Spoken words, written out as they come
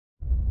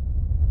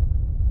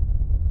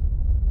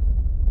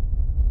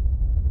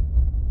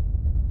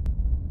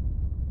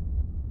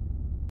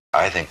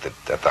I think that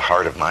at the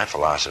heart of my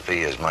philosophy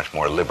is much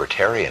more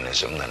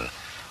libertarianism than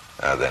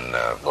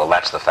well,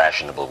 that's the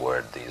fashionable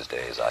word these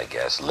days, I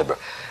guess.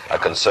 A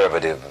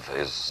conservative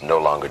is no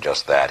longer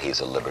just that. He's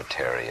a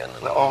libertarian.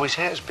 Well, always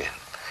has been.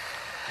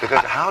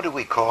 Because how do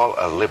we call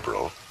a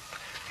liberal?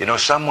 You know,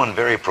 someone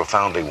very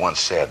profoundly once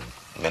said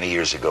many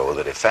years ago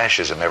that if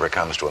fascism ever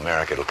comes to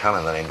America, it'll come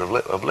in the name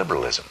of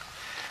liberalism.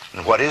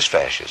 And what is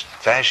fascism?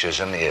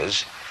 Fascism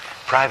is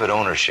private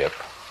ownership,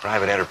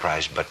 private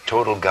enterprise, but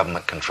total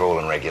government control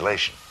and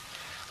regulation.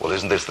 Well,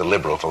 isn't this the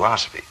liberal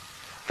philosophy?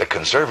 The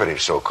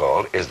conservative,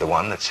 so-called, is the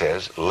one that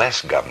says,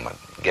 less government,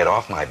 get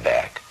off my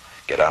back,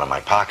 get out of my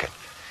pocket,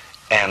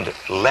 and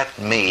let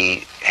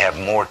me have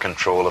more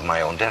control of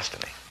my own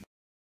destiny.